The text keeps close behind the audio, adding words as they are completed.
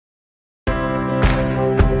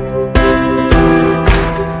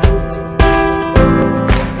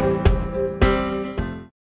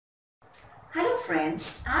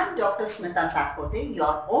friends, I'm Dr. Smita Sakpote,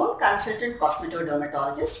 your own consultant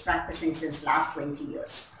cosmetodermatologist practicing since last 20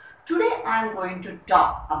 years. Today I'm going to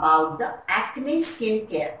talk about the acne skin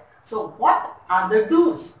care. So what are the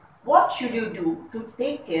do's? What should you do to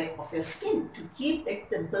take care of your skin to keep it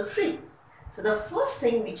pimple free? So the first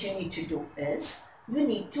thing which you need to do is you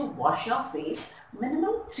need to wash your face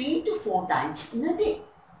minimum 3 to 4 times in a day.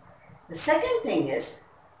 The second thing is,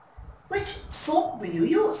 which soap will you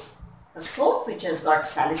use? The soap which has got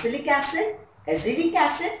salicylic acid, azelaic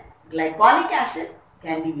acid, glycolic acid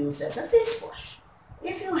can be used as a face wash.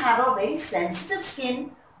 If you have a very sensitive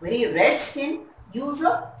skin, very red skin, use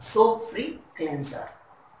a soap-free cleanser.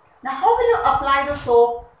 Now how will you apply the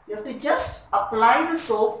soap? You have to just apply the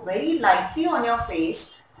soap very lightly on your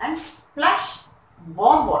face and splash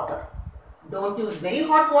warm water. Don't use very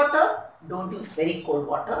hot water, don't use very cold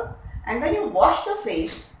water. And when you wash the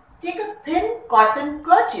face, take a thin cotton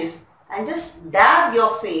kerchief and just dab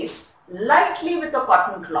your face lightly with a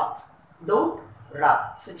cotton cloth. Don't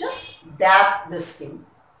rub. So just dab the skin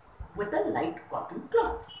with a light cotton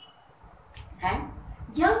cloth. And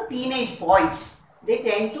young teenage boys, they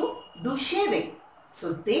tend to do shaving.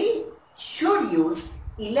 So they should use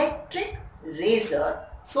electric razor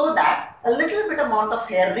so that a little bit amount of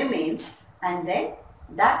hair remains and then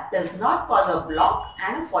that does not cause a block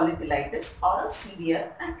and a folliculitis or a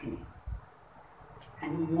severe acne.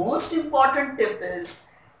 And most important tip is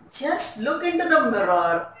just look into the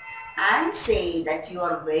mirror and say that you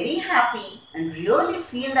are very happy and really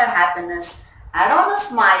feel that happiness. Add on a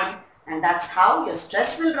smile and that's how your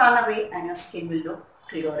stress will run away and your skin will look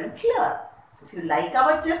clear and clear. So if you like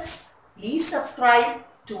our tips, please subscribe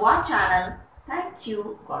to our channel. Thank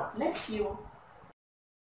you. God bless you.